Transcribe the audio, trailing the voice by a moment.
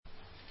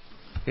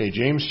Okay,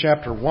 James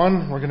chapter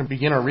 1, we're going to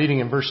begin our reading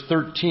in verse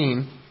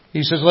 13.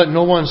 He says, "Let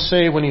no one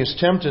say when he is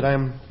tempted, I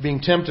am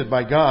being tempted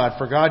by God.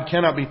 For God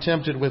cannot be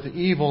tempted with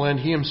evil, and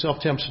he himself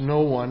tempts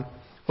no one.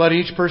 But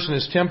each person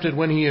is tempted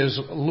when he is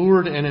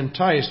lured and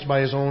enticed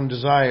by his own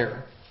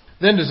desire.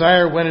 Then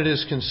desire, when it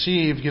is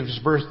conceived, gives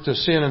birth to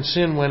sin, and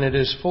sin, when it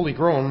is fully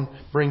grown,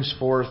 brings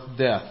forth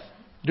death.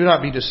 Do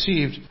not be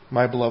deceived,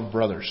 my beloved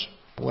brothers."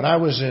 When I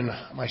was in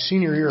my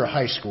senior year of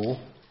high school,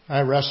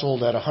 I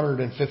wrestled at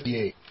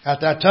 158.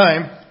 At that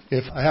time,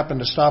 if I happened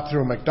to stop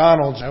through a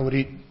McDonald's, I would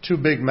eat 2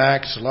 Big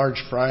Macs, a large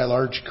fry, a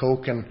large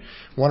Coke, and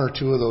 1 or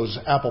 2 of those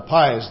apple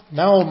pies.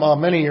 Now,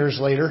 many years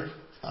later,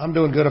 I'm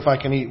doing good if I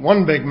can eat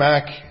 1 Big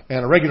Mac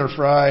and a regular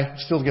fry,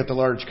 still get the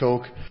large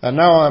Coke. And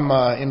now I'm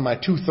in my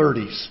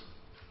 230s.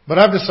 But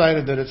I've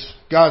decided that it's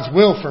God's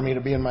will for me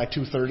to be in my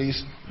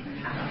 230s.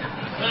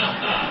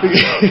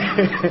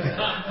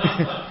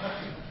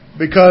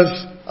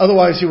 Because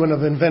otherwise he wouldn't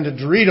have invented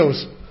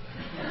Doritos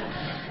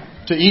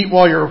to eat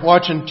while you're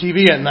watching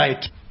TV at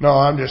night. No,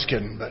 I'm just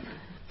kidding. But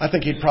I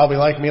think he'd probably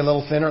like me a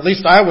little thinner. At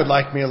least I would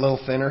like me a little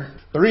thinner.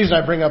 The reason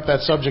I bring up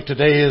that subject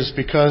today is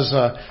because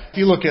if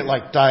you look at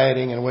like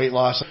dieting and weight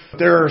loss,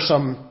 there are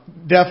some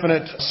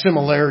definite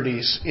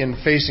similarities in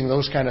facing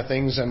those kind of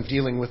things and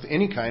dealing with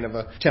any kind of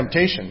a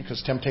temptation,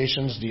 because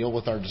temptations deal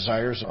with our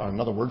desires.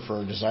 Another word for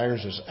our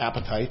desires is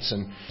appetites,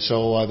 and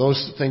so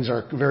those things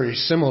are very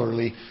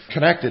similarly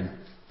connected.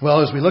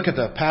 Well, as we look at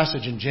the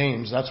passage in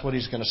James, that's what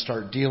he's going to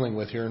start dealing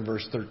with here in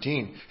verse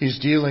 13. He's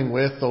dealing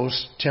with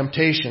those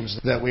temptations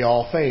that we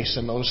all face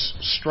and those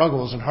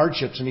struggles and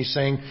hardships. And he's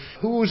saying,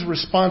 whose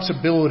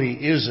responsibility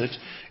is it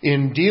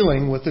in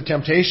dealing with the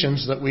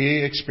temptations that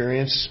we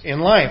experience in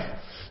life?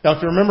 Now,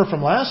 if you remember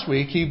from last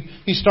week,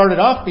 he started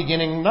off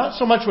beginning not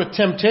so much with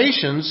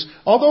temptations,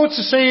 although it's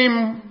the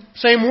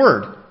same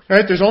word.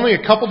 Right? There's only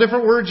a couple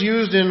different words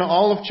used in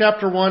all of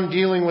chapter 1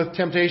 dealing with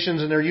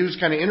temptations, and they're used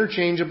kind of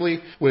interchangeably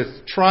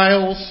with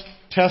trials,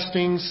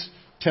 testings,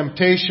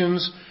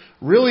 temptations.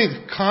 Really,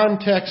 the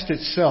context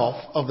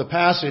itself of the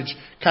passage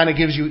kind of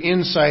gives you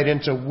insight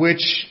into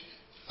which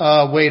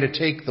way to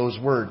take those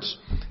words.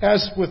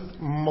 As with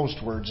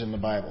most words in the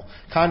Bible,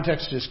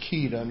 context is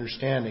key to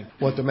understanding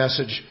what the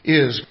message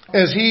is.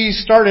 As he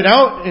started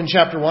out in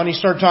chapter 1, he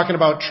started talking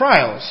about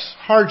trials,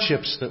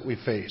 hardships that we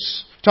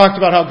face. Talked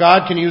about how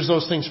God can use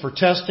those things for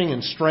testing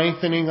and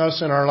strengthening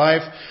us in our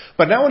life.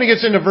 But now when he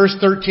gets into verse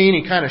 13,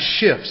 he kind of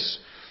shifts.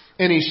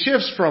 And he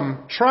shifts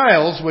from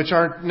trials, which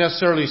aren't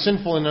necessarily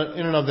sinful in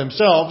and of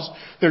themselves.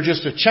 They're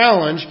just a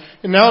challenge.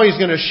 And now he's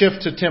going to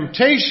shift to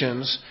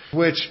temptations,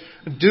 which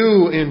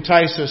do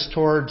entice us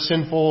toward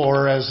sinful,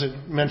 or as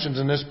it mentions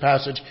in this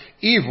passage,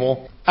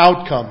 evil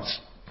outcomes.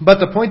 But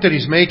the point that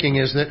he's making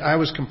is that I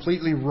was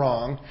completely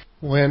wrong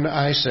when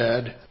I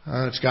said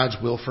it's God's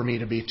will for me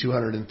to be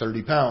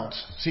 230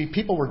 pounds. See,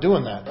 people were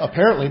doing that.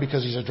 Apparently,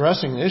 because he's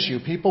addressing the issue,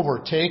 people were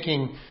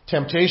taking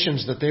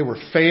temptations that they were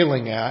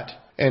failing at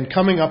and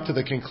coming up to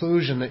the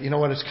conclusion that, you know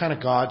what, it's kind of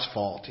God's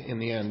fault in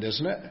the end,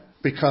 isn't it?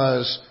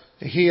 Because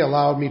he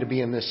allowed me to be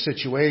in this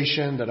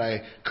situation that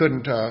I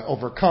couldn't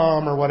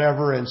overcome or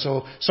whatever, and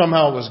so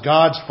somehow it was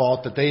God's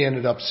fault that they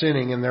ended up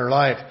sinning in their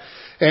life.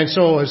 And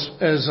so as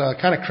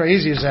kind of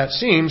crazy as that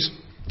seems,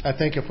 I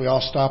think if we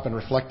all stop and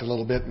reflect a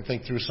little bit and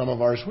think through some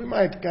of ours, we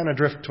might kind of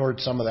drift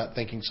towards some of that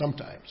thinking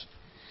sometimes.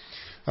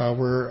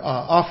 We're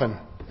often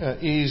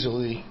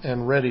easily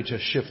and ready to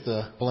shift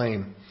the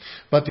blame.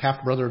 But the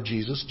half-brother of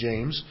Jesus,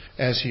 James,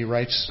 as he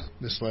writes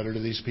this letter to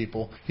these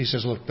people, he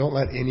says, look, don't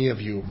let any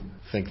of you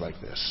think like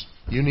this.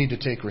 You need to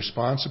take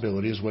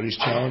responsibility, is what he's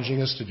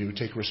challenging us to do.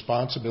 Take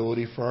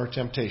responsibility for our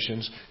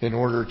temptations in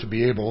order to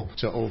be able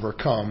to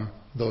overcome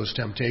those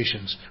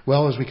temptations.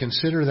 Well, as we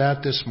consider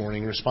that this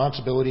morning,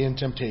 responsibility and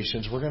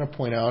temptations, we're going to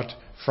point out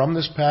from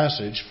this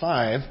passage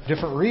 5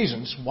 different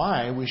reasons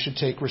why we should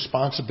take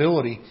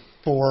responsibility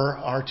for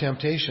our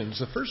temptations.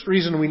 The first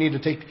reason we need to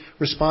take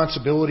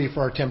responsibility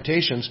for our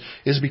temptations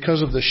is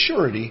because of the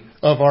surety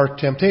of our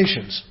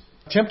temptations.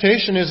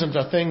 Temptation isn't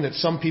a thing that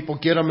some people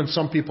get them and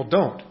some people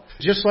don't.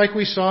 Just like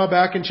we saw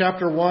back in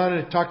chapter 1,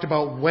 it talked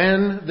about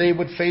when they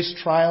would face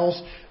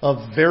trials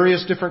of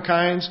various different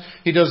kinds.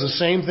 He does the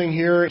same thing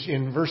here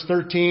in verse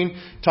 13.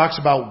 Talks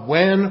about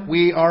when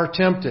we are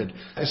tempted.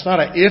 It's not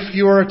a if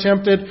you are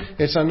tempted.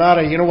 It's not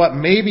a, you know what,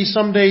 maybe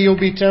someday you'll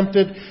be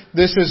tempted.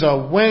 This is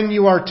a when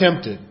you are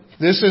tempted.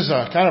 This is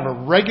a kind of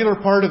a regular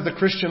part of the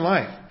Christian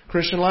life.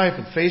 Christian life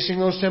and facing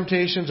those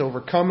temptations,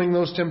 overcoming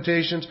those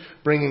temptations,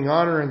 bringing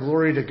honor and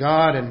glory to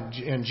God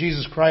and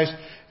Jesus Christ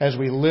as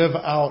we live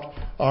out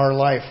our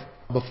life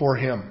before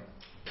Him.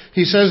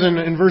 He says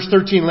in verse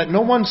 13, let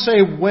no one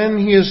say when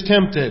he is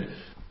tempted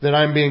that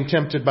I'm being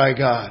tempted by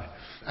God.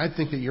 I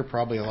think that you're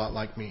probably a lot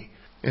like me,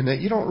 and that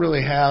you don't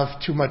really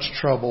have too much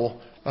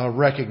trouble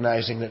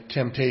recognizing that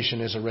temptation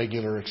is a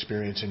regular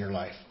experience in your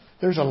life.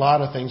 There's a lot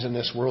of things in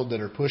this world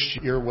that are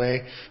pushed your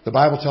way. The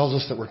Bible tells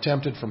us that we're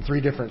tempted from 3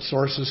 different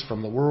sources,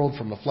 from the world,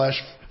 from the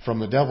flesh, from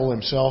the devil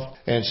himself.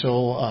 And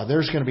so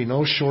there's going to be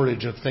no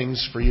shortage of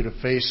things for you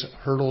to face,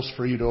 hurdles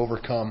for you to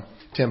overcome,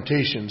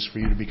 temptations for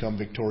you to become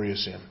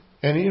victorious in.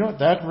 And you know what?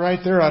 That right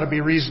there ought to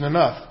be reason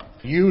enough.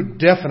 You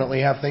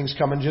definitely have things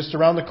coming just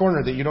around the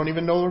corner that you don't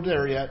even know are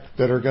there yet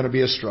that are going to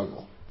be a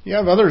struggle. You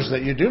have others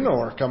that you do know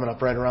are coming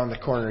up right around the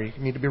corner. You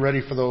need to be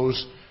ready for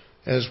those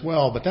as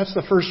well. But that's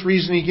the first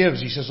reason he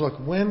gives. He says, look,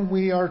 when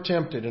we are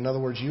tempted, in other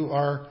words, you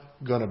are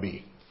going to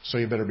be. So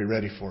you better be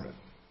ready for it.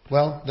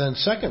 Well, then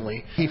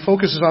secondly, he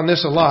focuses on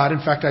this a lot. In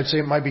fact, I'd say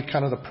it might be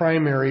kind of the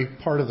primary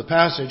part of the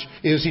passage,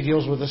 is he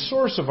deals with the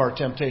source of our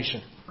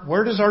temptation.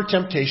 Where does our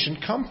temptation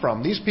come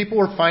from? These people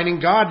were finding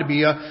God to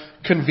be a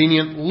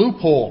convenient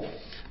loophole.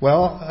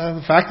 Well,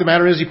 the fact of the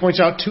matter is he points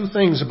out two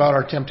things about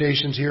our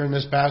temptations here in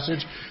this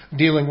passage,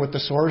 dealing with the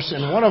source.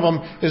 And one of them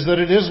is that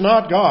it is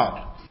not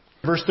God.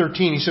 Verse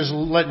 13, he says,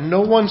 let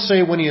no one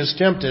say when he is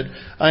tempted,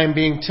 I am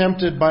being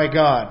tempted by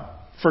God.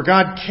 For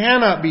God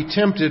cannot be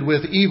tempted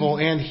with evil,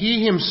 and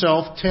he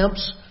himself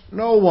tempts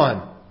no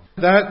one.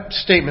 That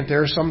statement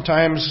there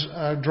sometimes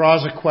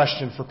draws a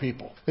question for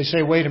people. They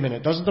say, wait a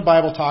minute, doesn't the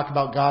Bible talk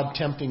about God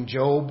tempting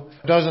Job?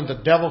 Doesn't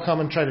the devil come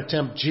and try to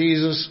tempt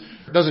Jesus?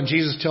 Doesn't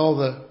Jesus tell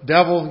the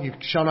devil, you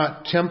shall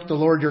not tempt the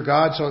Lord your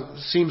God? So it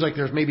seems like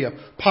there's maybe a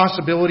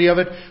possibility of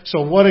it.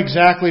 So what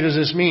exactly does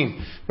this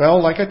mean?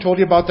 Well, like I told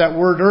you about that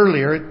word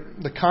earlier,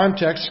 the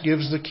context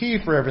gives the key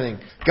for everything.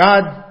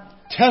 God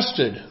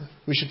tested.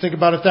 We should think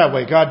about it that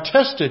way. God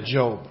tested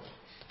Job.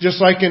 Just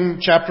like in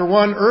chapter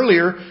 1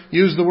 earlier,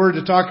 used the word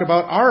to talk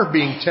about our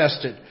being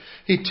tested.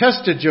 He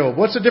tested Job.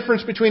 What's the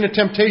difference between a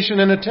temptation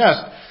and a test?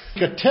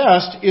 A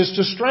test is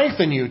to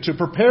strengthen you, to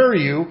prepare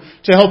you,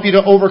 to help you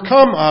to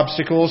overcome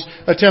obstacles.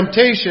 A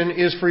temptation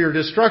is for your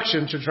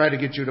destruction, to try to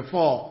get you to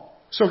fall.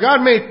 So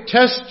God may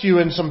test you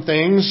in some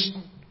things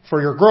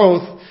for your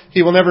growth.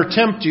 He will never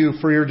tempt you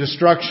for your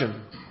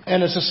destruction.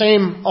 And it's the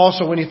same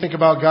also when you think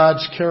about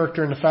God's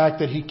character and the fact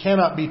that He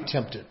cannot be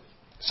tempted.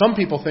 Some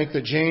people think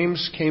that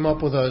James came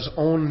up with his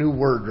own new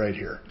word right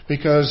here,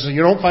 because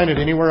you don't find it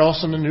anywhere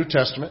else in the New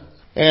Testament.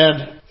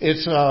 And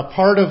it's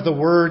part of the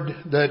word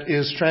that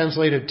is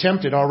translated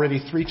tempted already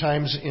 3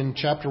 times in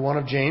chapter 1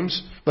 of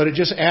James. But it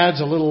just adds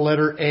a little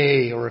letter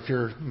A, or if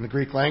you're in the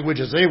Greek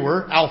language as they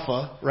were,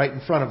 alpha, right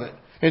in front of it.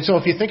 And so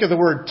if you think of the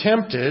word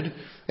tempted,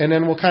 and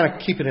then we'll kind of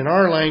keep it in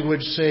our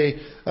language, say,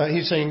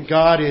 he's saying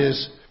God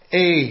is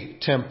a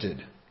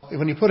tempted.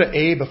 When you put an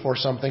A before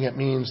something, it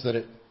means that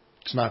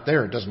it's not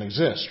there. It doesn't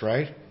exist,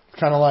 right?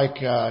 Kind of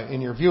like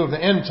in your view of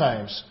the end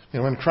times.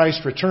 When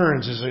Christ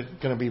returns, is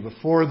it going to be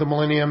before the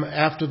millennium,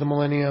 after the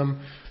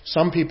millennium?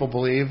 Some people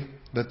believe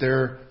that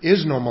there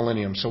is no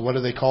millennium. So what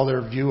do they call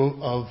their view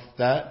of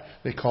that?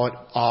 They call it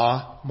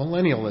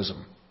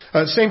amillennialism.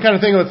 Same kind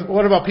of thing with,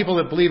 what about people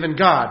that believe in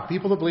God?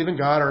 People that believe in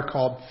God are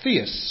called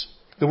theists.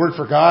 The word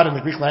for God in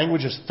the Greek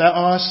language is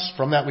theos.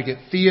 From that we get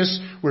theist.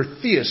 We're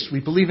theists.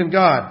 We believe in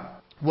God.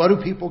 What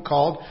do people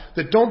called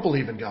that don't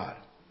believe in God?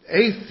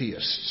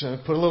 Atheists.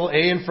 Put a little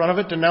A in front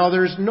of it, and now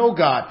there's no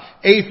God.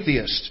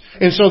 Atheist.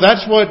 And so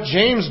that's what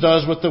James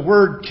does with the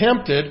word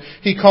tempted.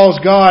 He calls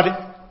God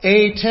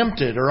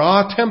a-tempted or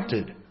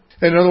a-tempted.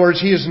 In other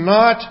words, He is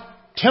not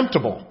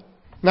temptable.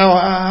 Now,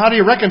 how do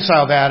you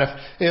reconcile that?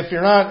 If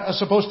you're not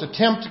supposed to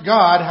tempt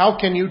God, how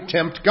can you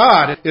tempt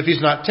God if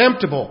He's not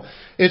temptable?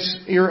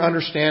 It's your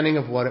understanding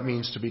of what it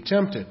means to be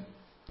tempted.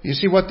 You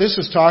see, what this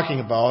is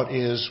talking about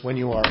is when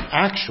you are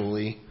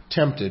actually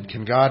tempted.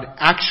 Can God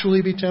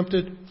actually be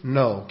tempted?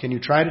 No. Can you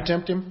try to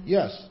tempt Him?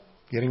 Yes.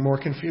 Getting more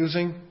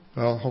confusing?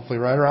 Well, hopefully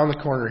right around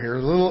the corner here.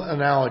 A little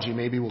analogy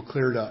maybe will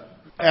clear it up.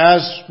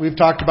 As we've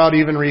talked about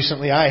even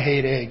recently, I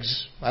hate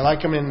eggs. I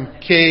like them in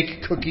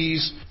cake,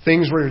 cookies,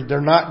 things where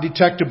they're not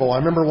detectable. I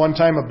remember one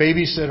time a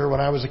babysitter when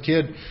I was a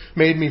kid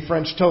made me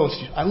French toast.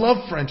 I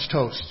love French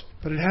toast,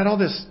 but it had all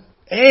this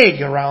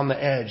egg around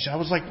the edge. I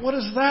was like, what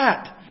is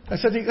that? I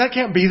said, that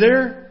can't be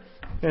there.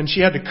 And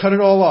she had to cut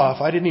it all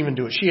off. I didn't even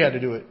do it. She had to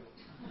do it.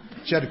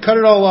 She had to cut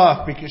it all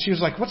off because she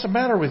was like, what's the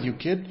matter with you,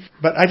 kid?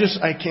 But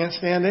I can't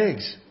stand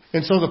eggs.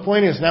 And so the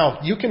point is now,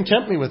 you can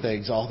tempt me with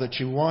eggs all that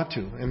you want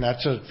to. And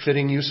that's a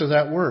fitting use of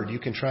that word. You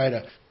can try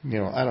to,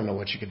 I don't know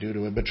what you could do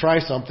to it, but try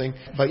something.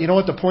 But you know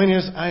what the point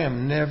is? I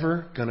am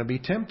never going to be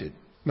tempted.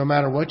 No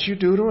matter what you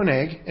do to an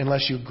egg,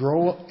 unless you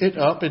grow it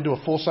up into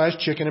a full-size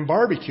chicken and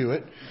barbecue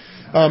it,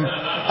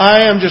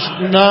 I am just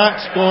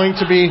not going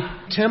to be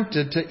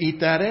tempted to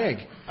eat that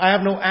egg. I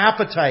have no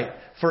appetite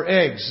for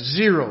eggs.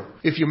 Zero.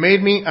 If you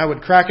made me, I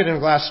would crack it in a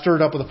glass, stir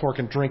it up with a fork,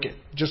 and drink it,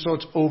 just so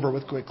it's over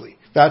with quickly.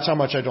 That's how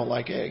much I don't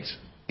like eggs.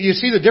 You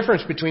see the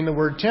difference between the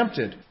word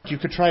tempted. You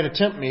could try to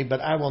tempt me, but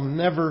I will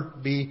never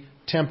be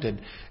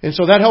tempted. And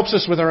so that helps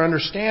us with our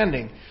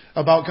understanding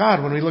about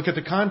God. When we look at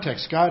the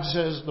context,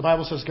 the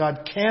Bible says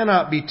God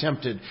cannot be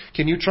tempted.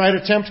 Can you try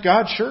to tempt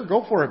God? Sure,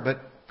 go for it, but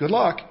good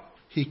luck.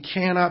 He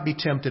cannot be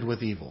tempted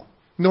with evil.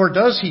 Nor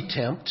does He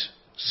tempt.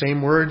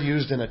 Same word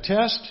used in a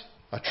test,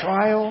 a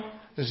trial.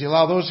 Does He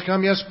allow those to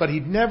come? Yes, but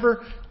He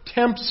never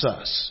tempts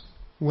us.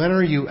 When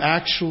are you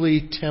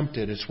actually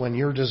tempted? It's when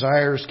your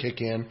desires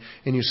kick in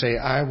and you say,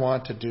 I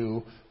want to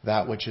do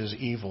that which is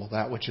evil,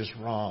 that which is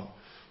wrong.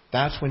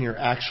 That's when you're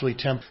actually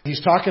tempted.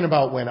 He's talking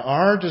about when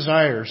our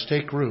desires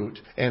take root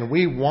and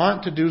we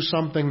want to do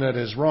something that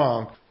is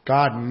wrong.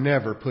 God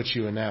never puts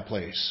you in that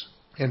place.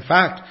 In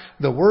fact,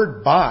 the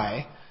word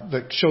by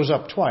that shows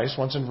up twice,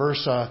 once in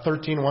verse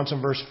 13 and once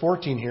in verse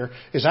 14 here,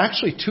 is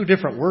actually two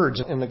different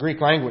words in the Greek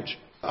language.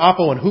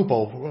 Apo and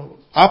hupo.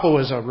 Apo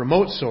is a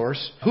remote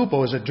source.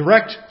 Hupo is a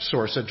direct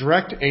source, a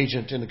direct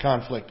agent in the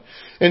conflict.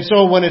 And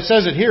so when it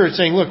says it here, it's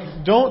saying, look,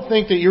 don't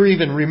think that you're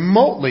even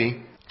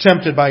remotely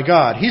tempted by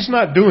God. He's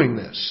not doing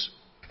this.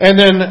 And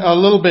then a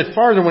little bit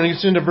farther, when he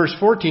gets into verse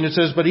 14, it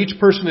says, but each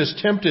person is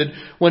tempted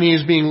when he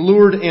is being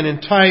lured and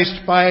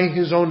enticed by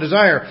his own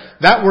desire.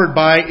 That word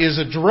by is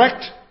a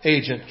direct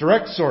agent,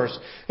 direct source.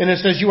 And it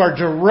says you are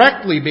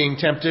directly being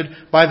tempted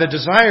by the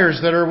desires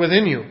that are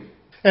within you.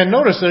 And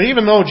notice that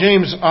even though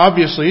James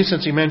obviously,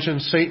 since he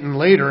mentions Satan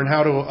later and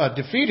how to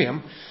defeat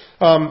him,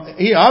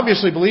 he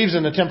obviously believes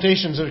in the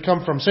temptations that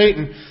come from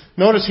Satan.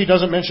 Notice he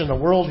doesn't mention the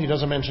world, he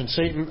doesn't mention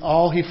Satan.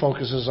 All he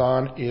focuses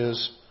on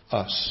is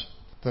us.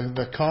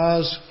 The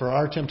cause for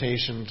our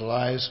temptation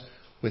lies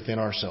within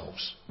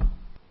ourselves.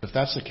 If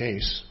that's the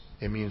case,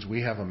 it means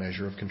we have a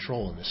measure of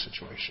control in this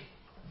situation.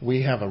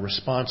 We have a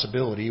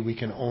responsibility. We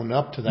can own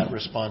up to that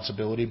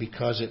responsibility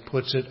because it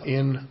puts it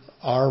in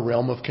our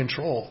realm of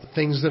control.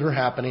 Things that are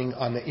happening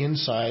on the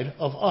inside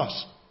of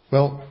us.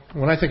 Well,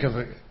 when I think of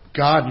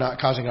God not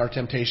causing our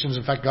temptations,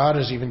 in fact, God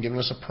has even given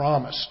us a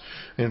promise.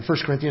 In 1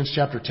 Corinthians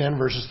chapter 10,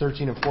 verses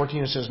 13 and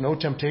 14, it says, no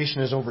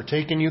temptation has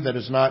overtaken you that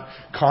is not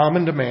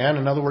common to man.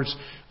 In other words,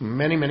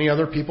 many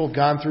other people have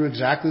gone through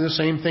exactly the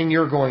same thing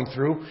you're going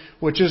through,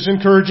 which is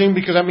encouraging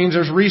because that means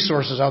there's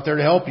resources out there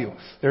to help you.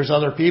 There's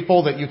other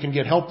people that you can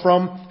get help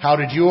from. How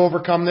did you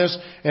overcome this?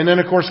 And then,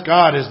 of course,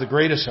 God is the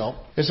greatest help.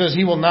 It says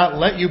He will not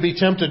let you be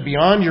tempted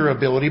beyond your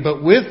ability,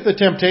 but with the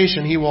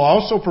temptation He will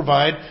also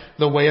provide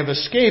the way of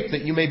escape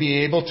that you may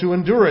be able to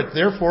endure it.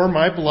 Therefore,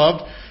 my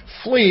beloved,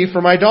 flee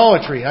from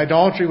idolatry.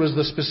 Idolatry was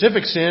the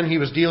specific sin He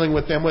was dealing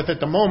with them with at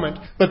the moment.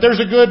 But there's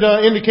a good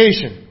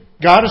indication.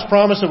 God has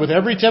promised that with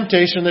every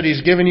temptation that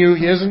He's given you,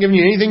 He hasn't given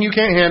you anything you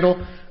can't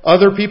handle.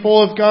 Other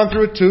people have gone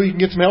through it too. You can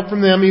get some help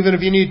from them even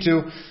if you need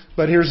to.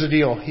 But here's the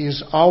deal. He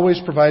always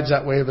provides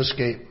that way of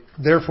escape.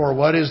 Therefore,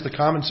 what is the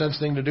common sense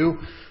thing to do?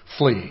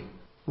 Flee.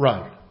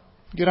 Run.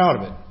 Get out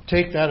of it.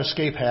 Take that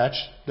escape hatch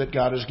that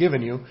God has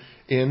given you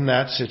in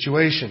that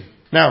situation.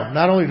 Now,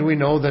 not only do we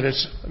know that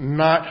it's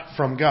not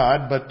from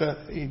God, but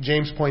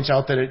James points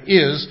out that it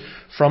is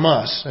from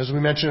us. As we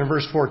mentioned in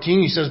verse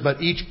 14, he says,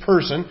 but each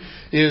person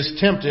is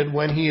tempted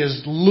when he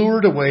is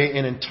lured away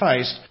and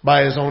enticed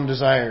by his own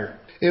desire.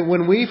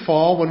 When we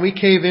fall, when we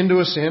cave into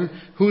a sin,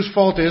 whose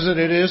fault is it?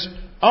 It is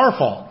our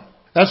fault.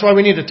 That's why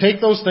we need to take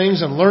those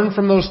things and learn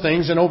from those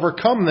things and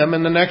overcome them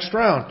in the next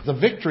round. The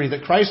victory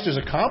that Christ has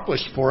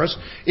accomplished for us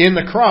in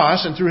the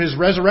cross and through His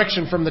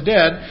resurrection from the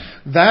dead,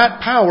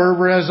 that power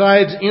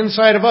resides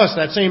inside of us,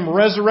 that same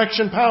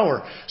resurrection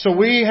power. So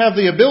we have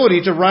the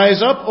ability to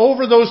rise up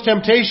over those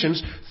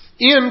temptations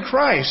in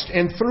Christ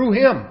and through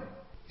Him.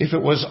 If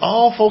it was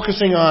all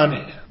focusing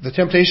on the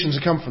temptations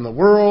that come from the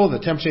world, the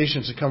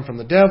temptations that come from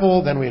the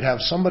devil, then we'd have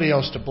somebody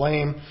else to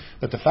blame.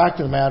 But the fact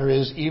of the matter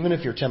is, even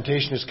if your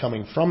temptation is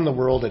coming from the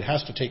world, it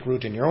has to take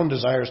root in your own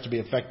desires to be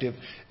effective,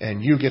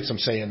 and you get some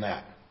say in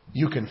that.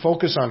 You can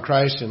focus on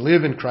Christ and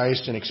live in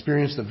Christ and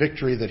experience the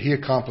victory that He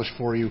accomplished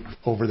for you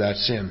over that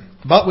sin.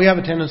 But we have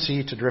a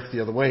tendency to drift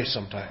the other way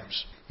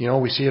sometimes. You know,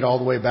 we see it all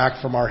the way back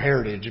from our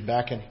heritage,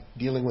 back in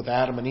dealing with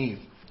Adam and Eve.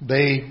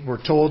 They were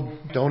told,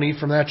 don't eat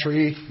from that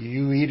tree.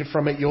 You eat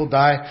from it, you'll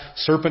die.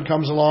 Serpent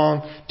comes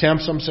along,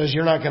 tempts them, says,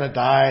 you're not going to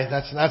die.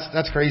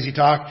 That's crazy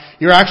talk.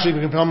 You're actually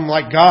going to become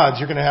like gods.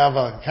 You're going to have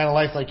a kind of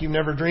life like you've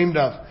never dreamed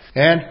of.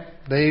 And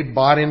they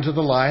bought into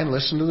the lie and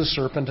listened to the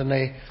serpent and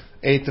they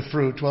ate the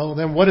fruit. Well,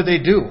 then what did they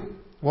do?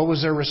 What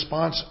was their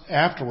response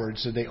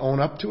afterwards? Did they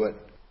own up to it?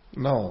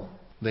 No.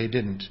 They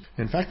didn't.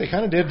 In fact, they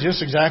kind of did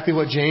just exactly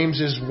what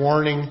James is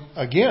warning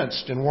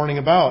against and warning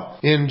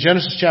about. In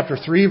Genesis chapter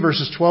 3,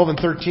 verses 12 and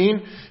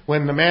 13,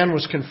 when the man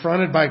was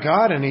confronted by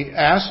God and he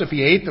asked if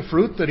he ate the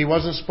fruit that he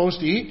wasn't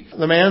supposed to eat,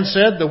 the man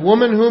said, the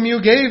woman whom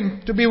you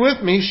gave to be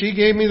with me, she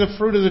gave me the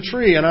fruit of the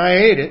tree and I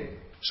ate it.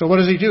 So what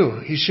does he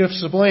do? He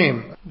shifts the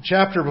blame. The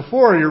chapter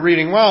before, you're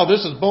reading, wow,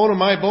 this is bone of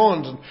my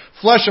bones and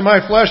flesh of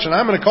my flesh, and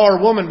I'm going to call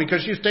her woman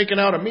because she's taken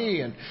out of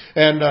me, and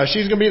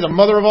she's going to be the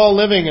mother of all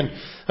living,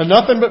 and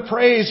nothing but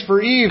praise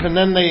for Eve. And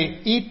then they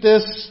eat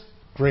this.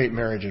 Great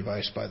marriage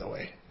advice, by the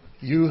way.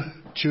 You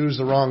choose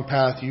the wrong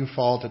path, you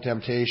fall to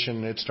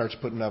temptation, it starts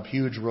putting up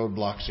huge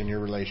roadblocks in your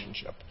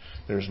relationship.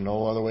 There's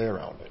no other way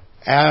around it.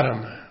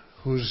 Adam,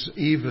 whose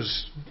Eve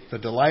is the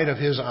delight of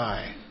his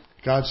eye,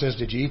 God says,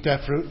 did you eat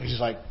that fruit? And he's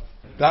like,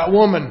 that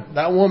woman.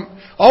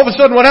 All of a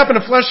sudden, what happened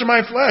to flesh of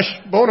my flesh,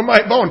 bone of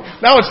my bone?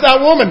 Now it's that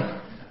woman.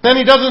 Then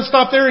he doesn't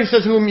stop there. He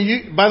says,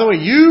 by the way,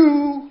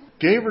 you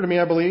gave her to me,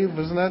 I believe.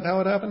 Isn't that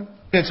how it happened?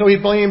 And so he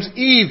blames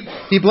Eve.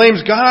 He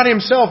blames God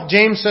Himself.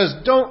 James says,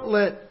 don't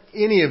let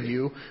any of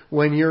you,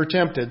 when you're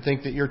tempted,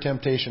 think that your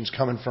temptation's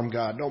coming from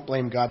God. Don't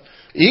blame God.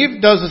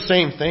 Eve does the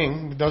same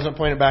thing. Doesn't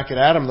point it back at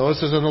Adam, though. It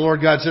says, and the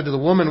Lord God said to the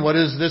woman, what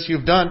is this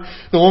you've done?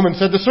 The woman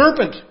said, the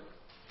serpent.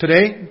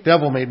 Today,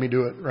 devil made me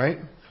do it, right?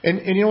 And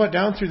you know what?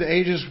 Down through the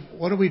ages,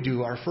 what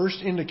do? Our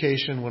first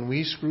indication when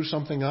we screw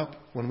something up,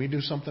 when we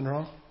do something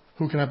wrong,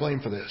 who can I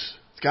blame for this?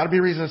 It's got to be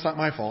a reason it's not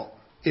my fault.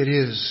 It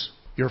is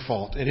your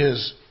fault. It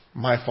is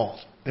my fault.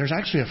 There's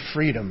actually a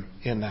freedom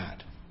in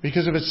that.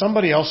 Because if it's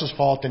somebody else's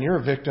fault, then you're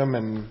a victim,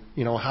 and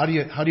how do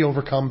you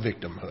overcome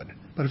victimhood?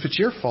 But if it's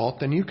your fault,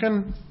 then you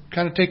can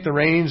kind of take the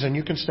reins and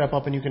you can step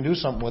up and you can do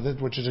something with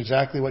it, which is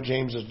exactly what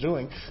James is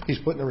doing. He's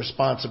putting the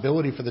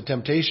responsibility for the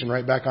temptation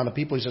right back on the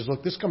people. He says,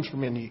 look, this comes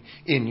from in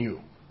you.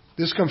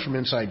 This comes from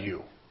inside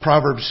you.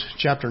 Proverbs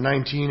chapter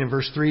 19 and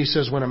verse 3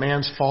 says, when a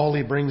man's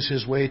folly brings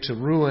his way to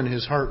ruin,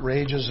 his heart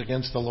rages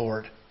against the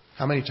Lord.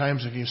 How many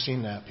times have you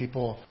seen that?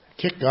 People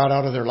kick God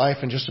out of their life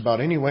in just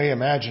about any way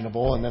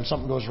imaginable, and then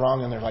something goes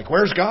wrong and they're like,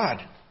 where's God?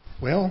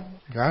 Well,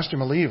 you asked him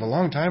to leave a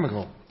long time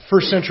ago.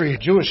 First century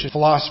Jewish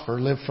philosopher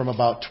lived from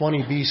about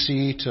 20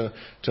 BC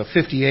to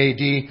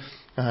 50 AD.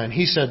 And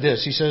he said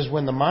this. He says,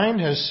 when the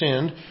mind has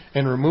sinned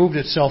and removed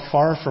itself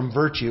far from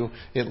virtue,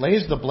 it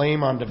lays the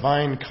blame on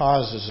divine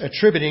causes,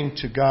 attributing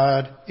to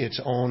God its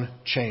own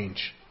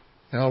change.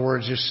 In other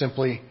words, just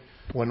simply,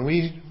 when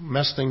we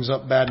mess things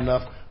up bad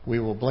enough, we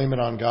will blame it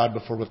on God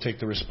before we'll take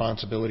the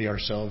responsibility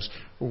ourselves.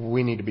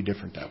 We need to be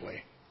different that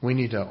way. We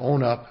need to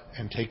own up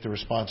and take the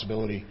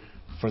responsibility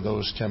for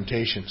those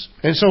temptations.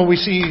 And so we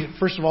see,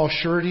 first of all,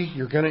 surety.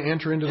 You're going to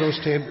enter into those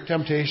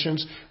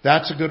temptations.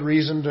 That's a good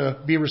reason to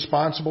be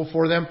responsible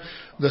for them.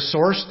 The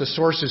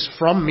source is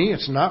from me.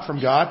 It's not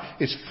from God.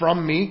 It's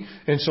from me.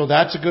 And so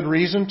that's a good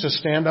reason to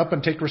stand up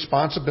and take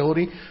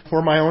responsibility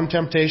for my own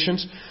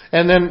temptations.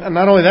 And then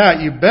not only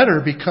that, you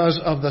better because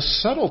of the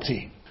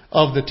subtlety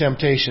of the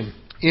temptation.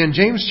 In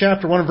James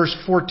chapter 1 verse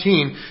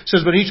 14, it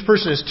says, but each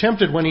person is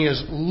tempted when he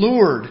is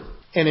lured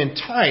and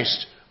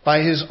enticed by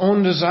his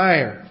own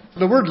desire.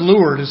 The word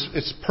lured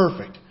it's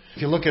perfect.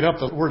 If you look it up,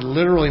 the word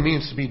literally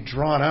means to be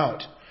drawn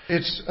out.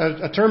 It's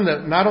a term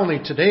that not only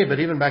today,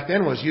 but even back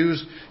then was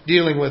used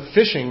dealing with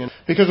fishing.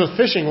 Because with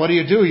fishing, what do?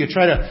 You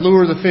try to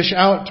lure the fish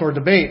out toward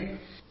the bait.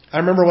 I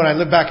remember when I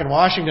lived back in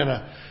Washington,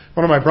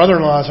 one of my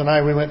brother-in-laws and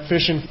I, we went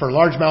fishing for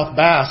largemouth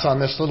bass on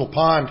this little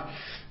pond.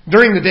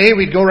 During the day,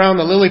 we'd go around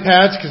the lily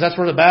pads because that's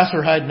where the bass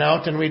were hiding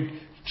out, and we'd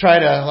try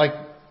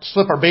to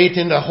slip our bait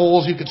into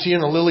holes you could see in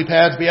the lily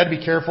pads. But you had to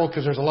be careful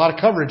because there's a lot of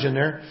coverage in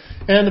there.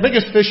 And the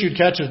biggest fish you'd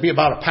catch would be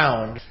about a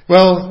pound.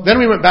 Well, then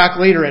we went back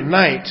later at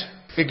night.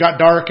 It got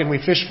dark and we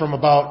fished from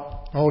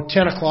about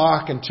 10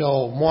 o'clock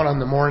until 1 in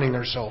the morning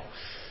or so.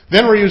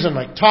 Then we're using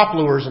top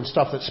lures and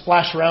stuff that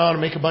splash around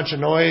and make a bunch of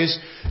noise.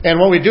 And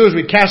what we'd do is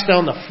we'd cast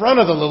down the front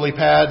of the lily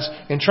pads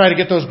and try to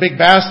get those big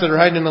bass that are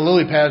hiding in the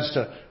lily pads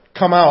to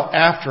come out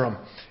after them.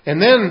 And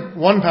then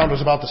 1 pound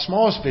was about the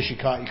smallest fish you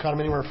caught. You caught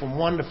them anywhere from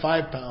 1 to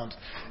 5 pounds.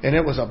 And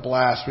it was a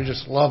blast. We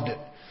just loved it.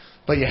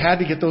 But you had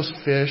to get those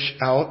fish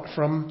out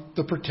from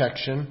the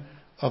protection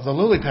of the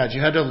lily pads.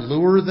 You had to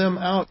lure them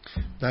out.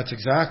 That's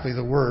exactly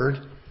the word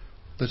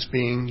that's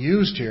being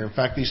used here. In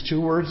fact, these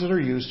two words that are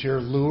used here,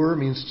 lure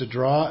means to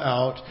draw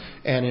out,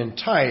 and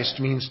enticed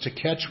means to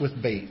catch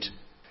with bait.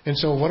 And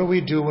so what do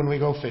we do when we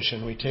go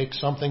fishing? We take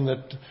something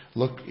that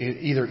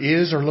either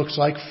is or looks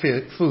like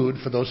food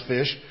for those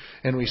fish,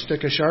 and we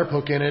stick a sharp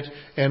hook in it,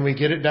 and we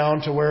get it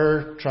down to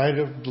where, try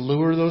to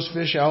lure those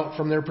fish out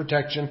from their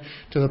protection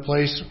to the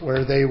place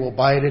where they will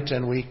bite it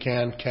and we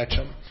can catch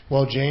them.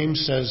 Well,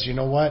 James says, you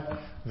know what?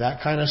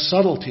 That kind of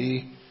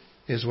subtlety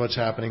is what's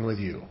happening with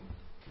you.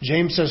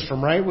 James says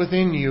from right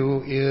within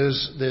you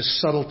is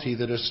this subtlety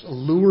that is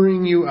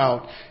luring you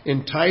out,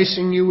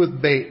 enticing you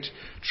with bait,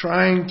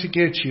 trying to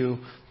get you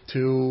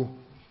to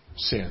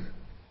sin.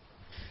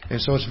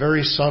 And so it's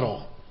very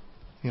subtle.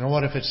 You know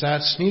what? If it's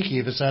that sneaky,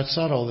 if it's that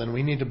subtle, then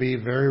we need to be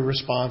very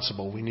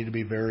responsible. We need to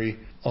be very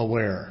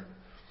aware.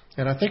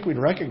 And I think we'd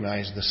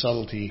recognize the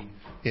subtlety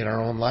in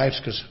our own lives,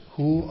 because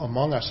who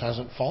among us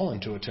hasn't fallen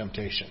to a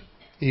temptation?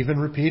 Even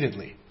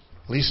repeatedly.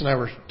 Lisa and I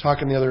were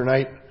talking the other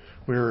night.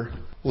 We were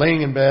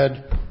laying in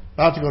bed,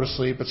 about to go to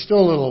sleep, but still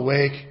a little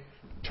awake.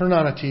 Turned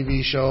on a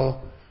TV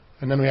show,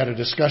 and then we had a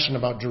discussion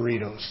about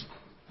Doritos.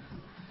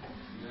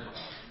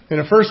 And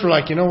at first we're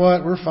like, you know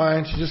what, we're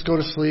fine. Should just go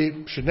to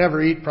sleep. Should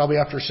never eat, probably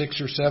after 6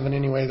 or 7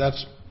 anyway.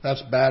 That's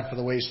bad for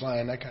the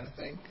waistline, that kind of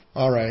thing.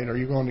 All right, are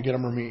you going to get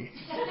them or me?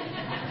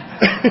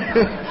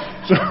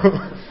 So,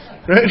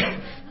 right?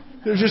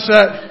 There's just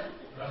that.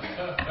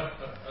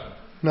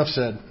 Enough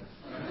said.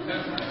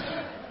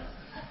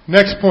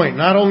 Next point.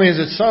 Not only is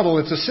it subtle,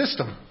 it's a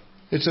system.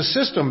 It's a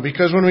system,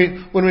 because when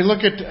we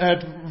look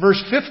at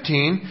verse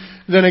 15,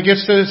 then it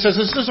says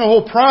this is a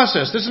whole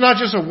process. This is not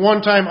just a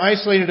one-time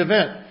isolated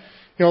event.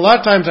 You know, a lot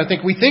of times I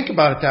think we think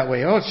about it that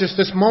way. Oh, it's just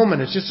this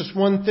moment. It's just this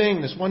one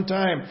thing, this one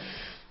time.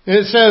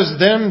 It says,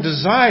 then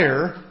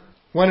desire,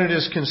 when it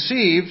is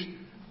conceived,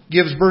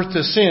 gives birth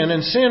to sin.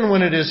 And sin,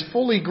 when it is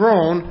fully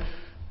grown,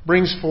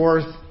 brings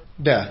forth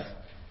death.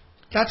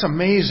 That's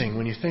amazing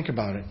when you think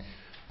about it.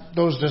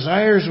 Those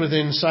desires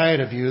within inside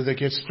of you that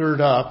get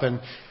stirred up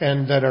and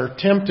that are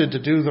tempted to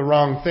do the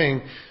wrong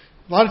thing,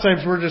 a lot of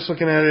times we're just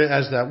looking at it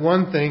as that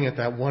one thing at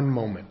that one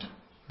moment.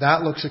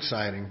 That looks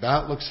exciting.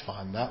 That looks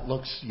fun. That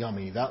looks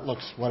yummy. That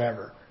looks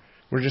whatever.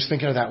 We're just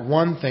thinking of that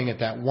one thing at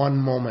that one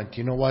moment.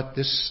 You know what?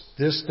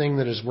 This thing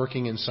that is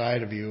working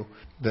inside of you,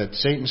 that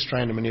Satan's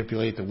trying to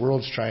manipulate, the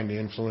world's trying to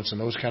influence,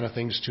 and those kind of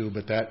things too,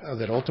 but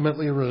that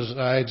ultimately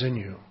resides in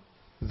you.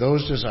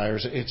 Those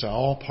desires, it's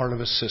all part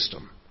of a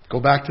system. Go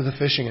back to the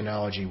fishing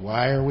analogy.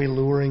 Why are we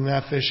luring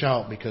that fish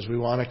out? Because we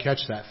want to catch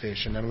that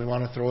fish, and then we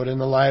want to throw it in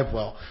the live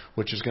well,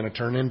 which is going to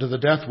turn into the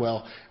death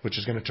well, which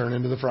is going to turn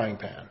into the frying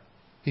pan.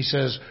 He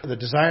says, the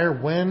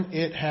desire when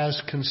it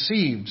has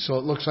conceived. So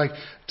it looks like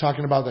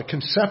talking about the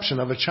conception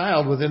of a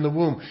child within the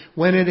womb.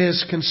 When it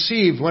is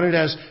conceived, when it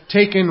has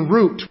taken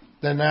root,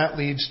 then that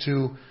leads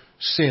to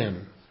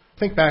sin.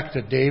 Think back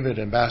to David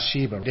and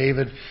Bathsheba.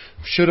 David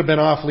should have been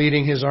off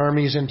leading his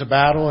armies into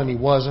battle, and he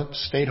wasn't.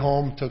 Stayed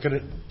home, took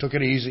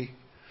it easy.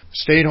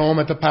 Stayed home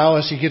at the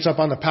palace. He gets up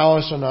on the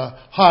palace on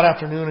a hot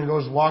afternoon and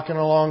goes walking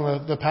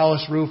along the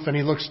palace roof, and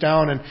he looks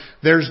down, and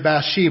there's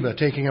Bathsheba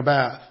taking a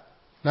bath.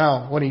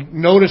 Now, when he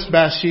noticed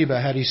Bathsheba,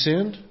 had he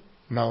sinned?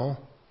 No.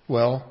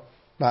 Well,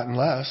 not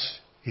unless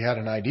he had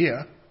an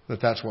idea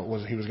that that's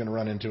what he was going to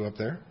run into up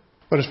there.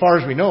 But as far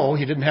as we know,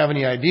 he didn't have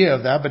any idea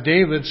of that. But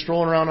David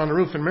strolling around on the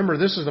roof, and remember,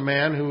 this is a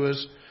man who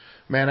is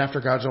a man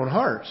after God's own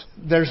heart.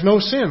 There's no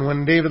sin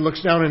when David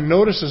looks down and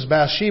notices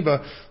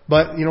Bathsheba.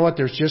 But you know what?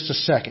 There's just a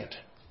second.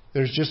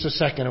 There's just a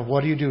second of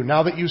what do you do?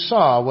 Now that you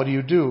saw, what do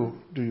you do?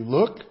 Do you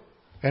look?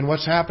 And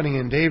what's happening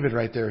in David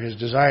right there? His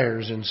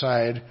desires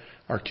inside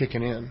are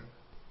kicking in.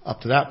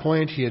 Up to that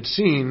point, he had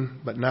seen,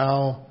 but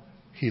now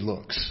he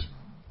looks.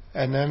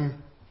 And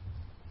then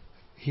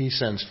he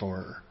sends for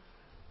her.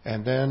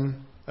 And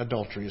then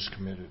adultery is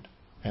committed.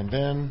 And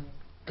then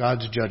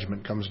God's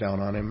judgment comes down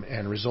on him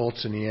and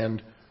results in the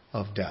end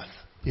of death.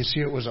 You see,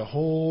 it was a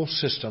whole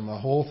system, a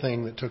whole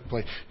thing that took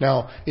place.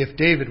 Now, if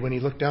David, when he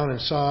looked down and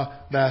saw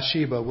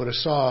Bathsheba, would have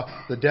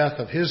saw the death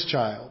of his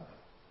child,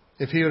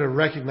 if he would have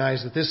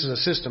recognized that this is a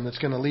system that's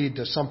going to lead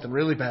to something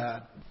really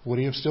bad, would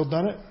he have still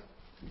done it?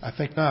 I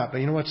think not. But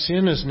you know what?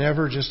 Sin is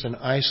never just an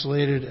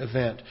isolated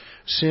event.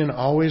 Sin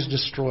always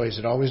destroys.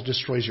 It always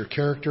destroys your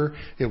character.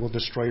 It will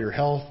destroy your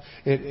health.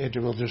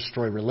 It will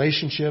destroy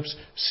relationships.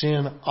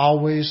 Sin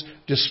always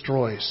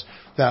destroys.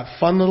 That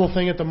fun little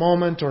thing at the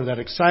moment, or that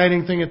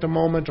exciting thing at the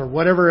moment, or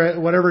whatever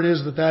it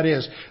is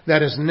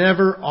that is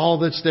never all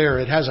that's there.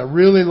 It has a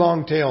really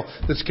long tail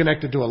that's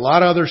connected to a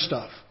lot of other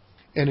stuff.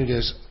 And it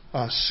is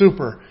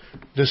super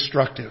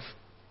destructive.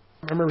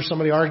 I remember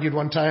somebody argued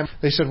one time.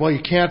 They said, well,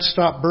 you can't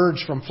stop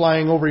birds from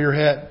flying over your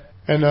head.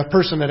 And the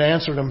person that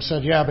answered them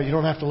said, yeah, but you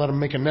don't have to let them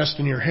make a nest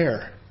in your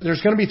hair.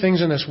 There's going to be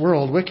things in this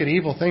world, wicked,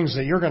 evil things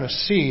that you're going to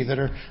see that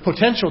are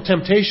potential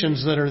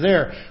temptations that are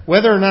there.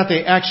 Whether or not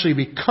they actually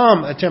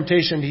become a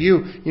temptation to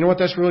you, you know what?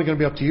 That's really going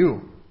to be up to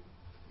you.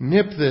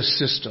 Nip this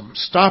system.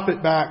 Stop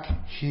it back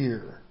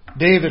here.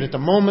 David, at the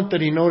moment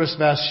that he noticed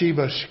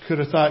Bathsheba, could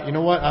have thought, you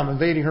know what? I'm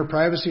invading her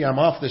privacy. I'm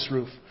off this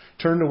roof.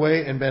 Turned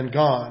away and been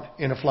gone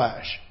in a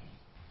flash.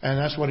 And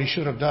that's what he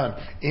should have done.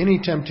 Any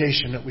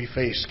temptation that we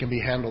face can be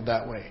handled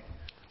that way.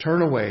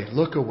 Turn away,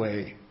 look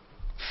away,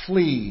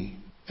 flee,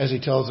 as he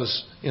tells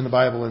us in the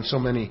Bible in so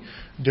many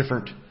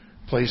different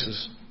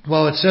places.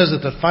 Well, it says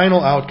that the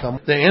final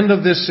outcome, the end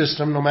of this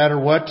system, no matter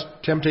what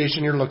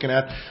temptation you're looking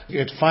at,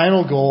 its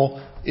final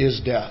goal is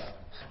death.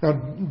 Now,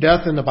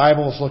 death in the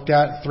Bible is looked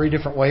at 3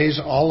 different ways.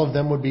 All of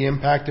them would be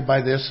impacted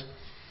by this.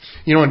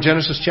 You know, in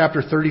Genesis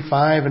chapter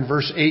 35 and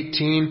verse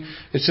 18,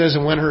 it says,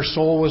 and when her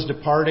soul was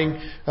departing,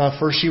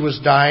 for she was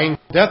dying.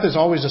 Death is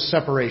always a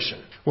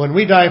separation. When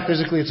we die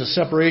physically, it's a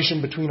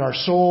separation between our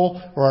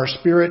soul or our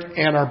spirit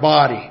and our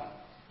body.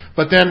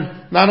 But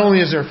then, not only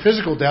is there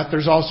physical death,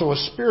 there's also a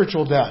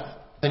spiritual death.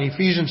 In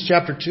Ephesians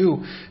chapter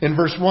 2 in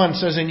verse 1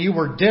 says, and you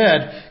were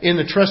dead in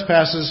the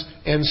trespasses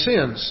and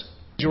sins.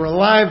 You were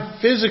alive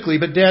physically,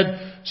 but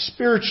dead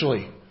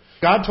spiritually.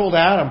 God told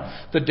Adam,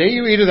 the day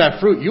you eat of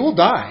that fruit, you will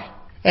die.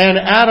 And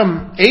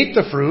Adam ate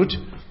the fruit,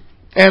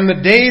 and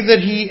the day that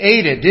he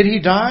ate it, did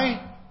he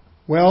die?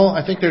 Well,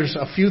 I think there's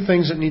a few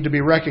things that need to be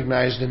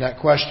recognized in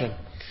that question.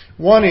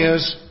 One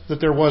is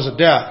that there was a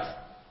death.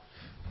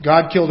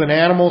 God killed an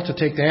animal to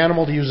take the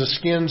animal to use the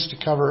skins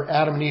to cover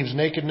Adam and Eve's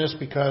nakedness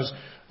because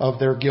of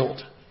their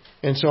guilt.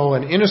 And so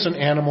an innocent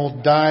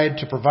animal died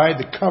to provide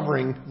the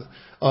covering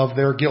of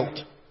their guilt.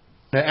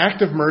 In an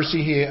act of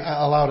mercy, he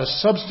allowed a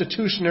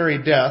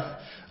substitutionary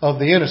death of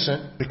the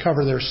innocent to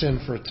cover their sin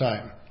for a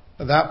time.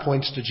 That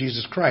points to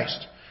Jesus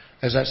Christ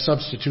as that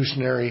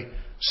substitutionary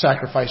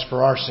sacrifice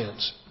for our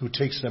sins, who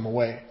takes them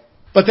away.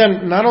 But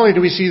then not only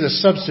do we see the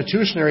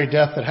substitutionary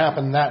death that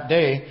happened that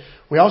day,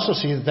 we also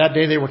see that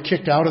day they were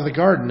kicked out of the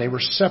garden. They were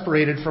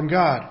separated from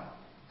God.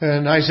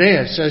 And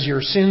Isaiah says,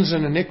 your sins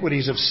and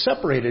iniquities have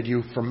separated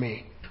you from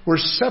me. We're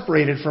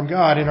separated from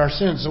God in our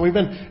sins. So we've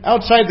been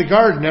outside the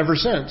garden ever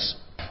since.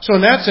 So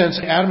in that sense,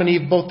 Adam and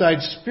Eve both died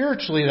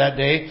spiritually that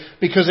day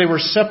because they were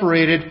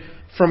separated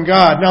from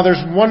God. Now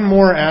there's one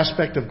more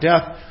aspect of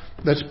death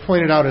that's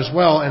pointed out as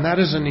well, and that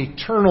is an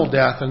eternal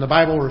death. And the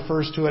Bible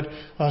refers to it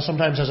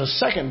sometimes as a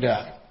second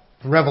death.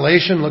 In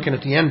Revelation, looking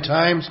at the end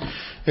times,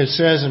 it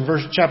says in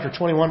chapter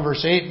 21,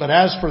 verse 8, but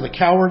as for the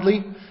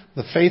cowardly,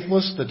 the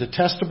faithless, the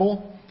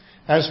detestable,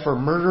 As for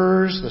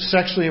murderers, the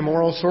sexually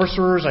immoral,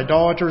 sorcerers,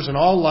 idolaters, and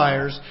all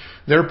liars,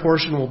 their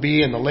portion will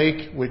be in the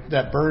lake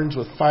that burns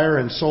with fire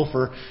and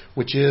sulfur,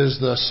 which is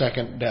the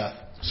second death.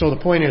 So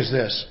the point is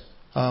this.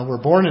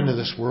 We're born into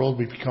this world.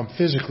 We become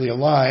physically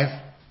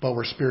alive, but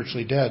we're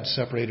spiritually dead,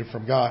 separated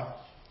from God.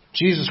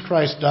 Jesus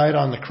Christ died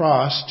on the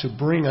cross to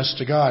bring us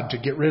to God, to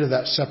get rid of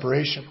that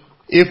separation.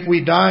 If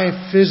we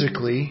die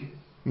physically,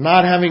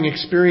 not having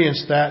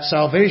experienced that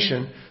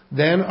salvation,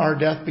 then our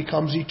death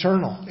becomes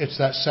eternal. It's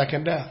that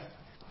second death.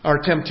 Our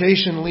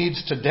temptation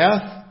leads to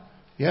death,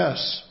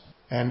 yes,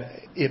 and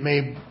it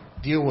may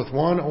deal with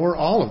one or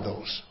all of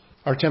those.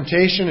 Our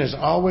temptation is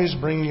always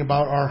bringing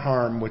about our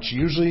harm, which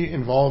usually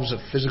involves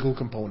a physical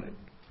component.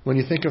 When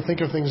you think of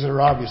things that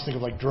are obvious, think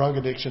of like drug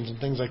addictions and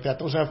things like that.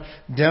 Those have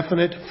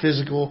definite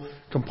physical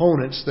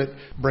components that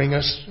bring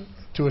us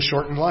to a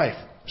shortened life.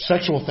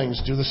 Sexual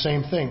things do the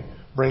same thing.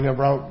 Bring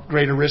about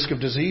greater risk of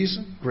disease,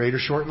 greater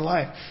shortened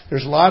life.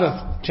 There's a lot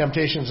of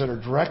temptations that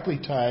are directly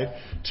tied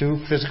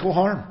to physical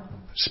harm.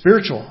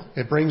 Spiritual,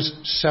 it brings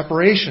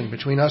separation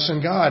between us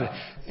and God.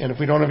 And if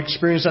we don't have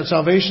experienced that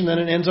salvation, then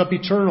it ends up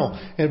eternal.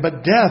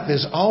 But death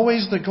is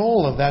always the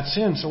goal of that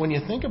sin. So when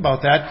you think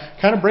about that,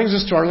 it kind of brings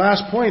us to our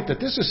last point,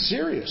 that this is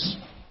serious.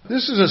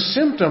 This is a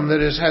symptom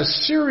that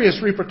has serious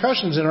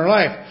repercussions in our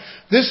life.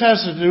 This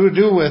has to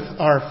do with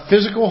our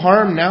physical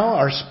harm now,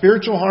 our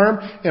spiritual harm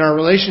in our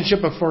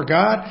relationship before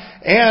God,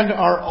 and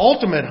our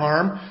ultimate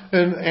harm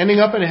in ending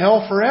up in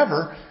hell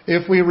forever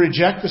if we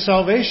reject the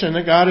salvation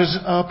that God has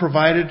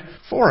provided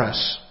for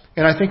us.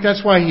 And I think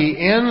that's why he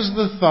ends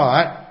the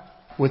thought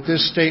with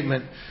this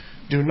statement,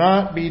 "Do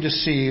not be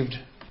deceived,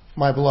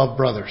 my beloved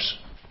brothers."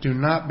 Do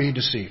not be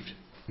deceived.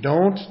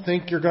 Don't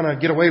think you're going to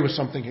get away with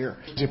something here.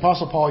 The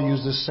Apostle Paul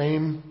used this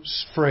same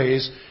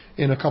phrase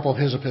in a couple of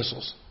his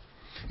epistles.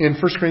 In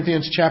 1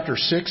 Corinthians chapter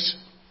 6,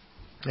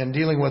 and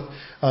dealing with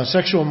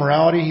sexual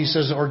morality, he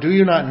says, "Or do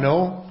you not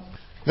know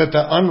that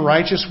the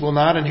unrighteous will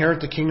not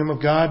inherit the kingdom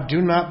of God?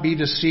 Do not be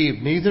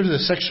deceived. Neither the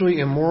sexually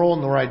immoral,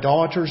 nor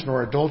idolaters,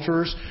 nor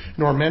adulterers,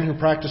 nor men who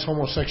practice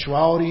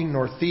homosexuality,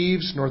 nor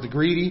thieves, nor the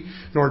greedy,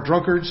 nor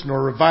drunkards,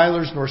 nor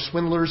revilers, nor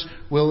swindlers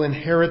will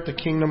inherit the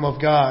kingdom of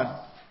God."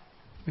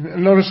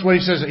 Notice what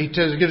he says. He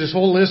gives this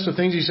whole list of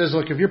things. He says,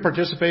 look, if you're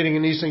participating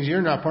in these things,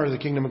 you're not part of the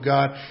kingdom of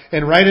God.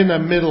 And right in the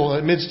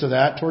midst of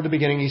that, toward the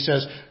beginning, he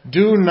says,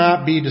 do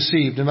not be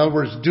deceived. In other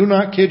words, do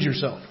not kid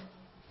yourself.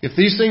 If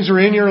these things are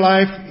in your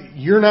life,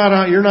 you're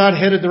not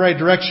headed the right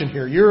direction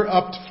here. You're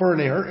up for an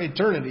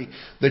eternity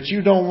that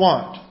you don't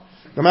want.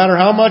 No matter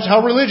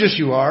how religious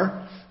you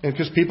are, and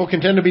because people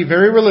can tend to be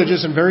very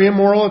religious and very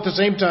immoral at the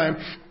same time,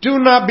 do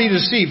not be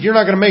deceived. You're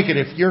not going to make it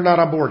if you're not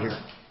on board here.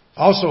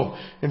 Also,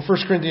 in 1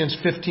 Corinthians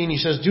 15, he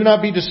says, do not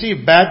be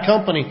deceived. Bad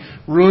company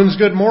ruins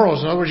good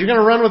morals. In other words, you're going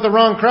to run with the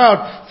wrong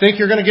crowd, think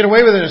you're going to get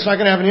away with it. It's not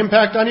going to have an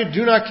impact on you.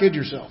 Do not kid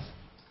yourself.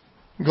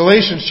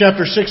 Galatians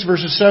chapter 6,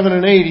 verses 7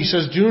 and 8, he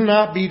says, do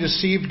not be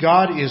deceived.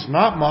 God is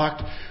not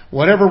mocked.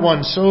 Whatever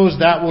one sows,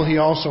 that will he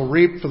also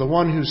reap. For the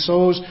one who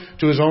sows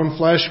to his own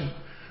flesh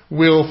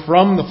will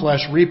from the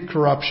flesh reap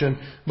corruption.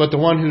 But the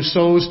one who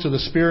sows to the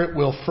Spirit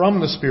will from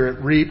the Spirit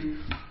reap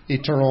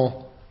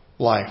eternal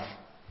life.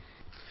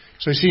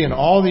 So you see, in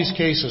all these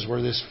cases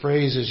where this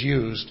phrase is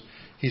used,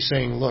 he's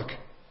saying, look,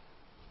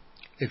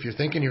 if you're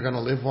thinking you're going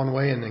to live one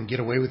way and then get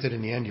away with it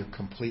in the end, you're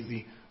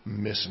completely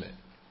missing it.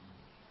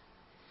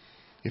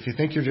 If you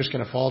think you're just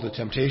going to fall to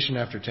temptation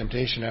after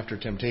temptation after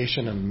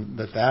temptation, and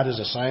that is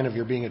a sign of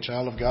your being a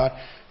child of God,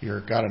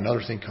 you've got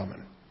another thing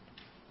coming.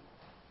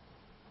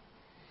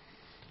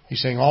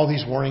 He's saying all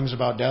these warnings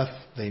about death,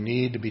 they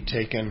need to be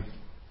taken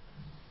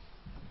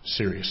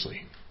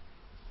seriously.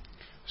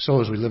 So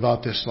as we live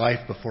out this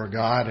life before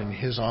God in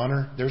His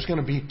honor, there's going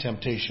to be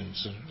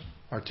temptations.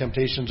 Our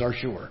temptations are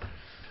sure.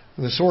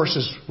 The source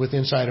is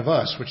within inside of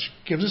us, which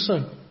gives us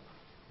a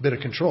bit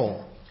of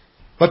control.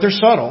 But they're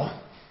subtle.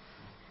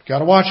 You've got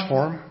to watch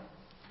for them.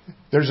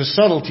 There's a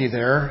subtlety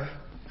there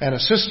and a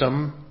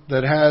system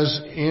that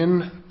has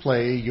in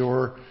play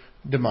your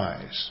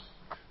demise.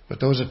 But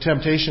those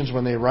temptations,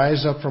 when they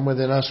rise up from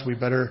within us, we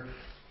better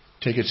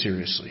take it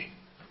seriously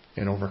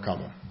and overcome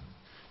them.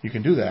 You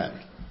can do that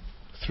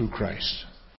through Christ.